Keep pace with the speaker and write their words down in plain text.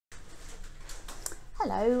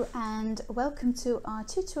Hello and welcome to our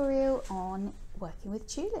tutorial on working with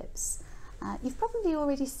tulips. You've probably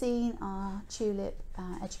already seen our tulip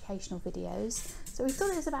educational videos, so we thought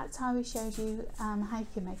it was about time we showed you how you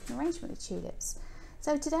can make an arrangement with tulips.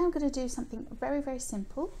 So today I'm going to do something very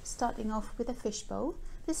simple, starting off with a fishbowl.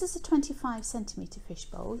 This is a 25 centimetre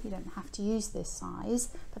fishbowl. You don't have to use this size,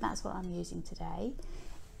 but that's what I'm using today.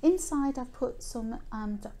 Inside I've put some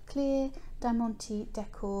clear Diamante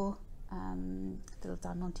decor little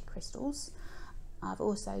Diamante crystals. I've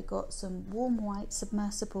also got some warm white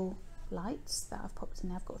submersible lights that I've popped in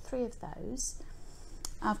there. I've got 3 of those.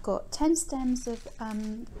 I've got 10 stems of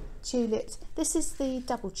tulips. This is the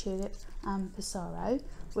double tulip Pissarro,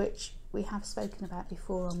 which we have spoken about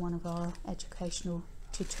before on one of our educational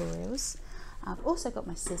tutorials. I've also got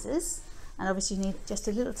my scissors, and obviously you need just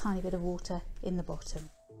a little tiny bit of water in the bottom.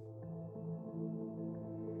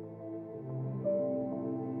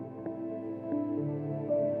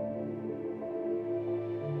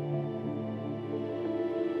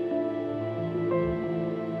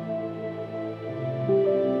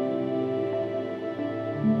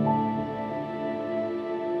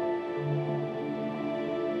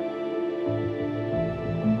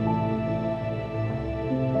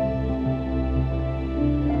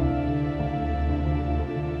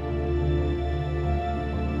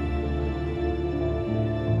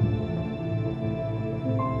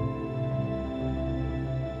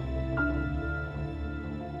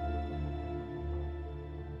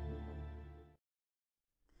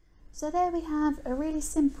 So there we have a really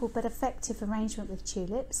simple but effective arrangement with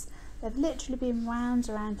tulips. They've literally been wound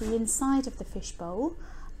around the inside of the fishbowl,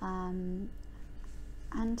 and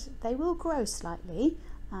they will grow slightly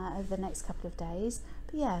over the next couple of days.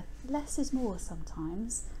 But yeah, less is more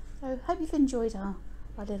sometimes. So hope you've enjoyed our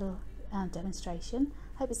little demonstration.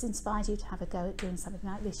 Hope it's inspired you to have a go at doing something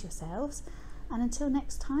like this yourselves. And until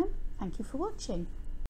next time, thank you for watching.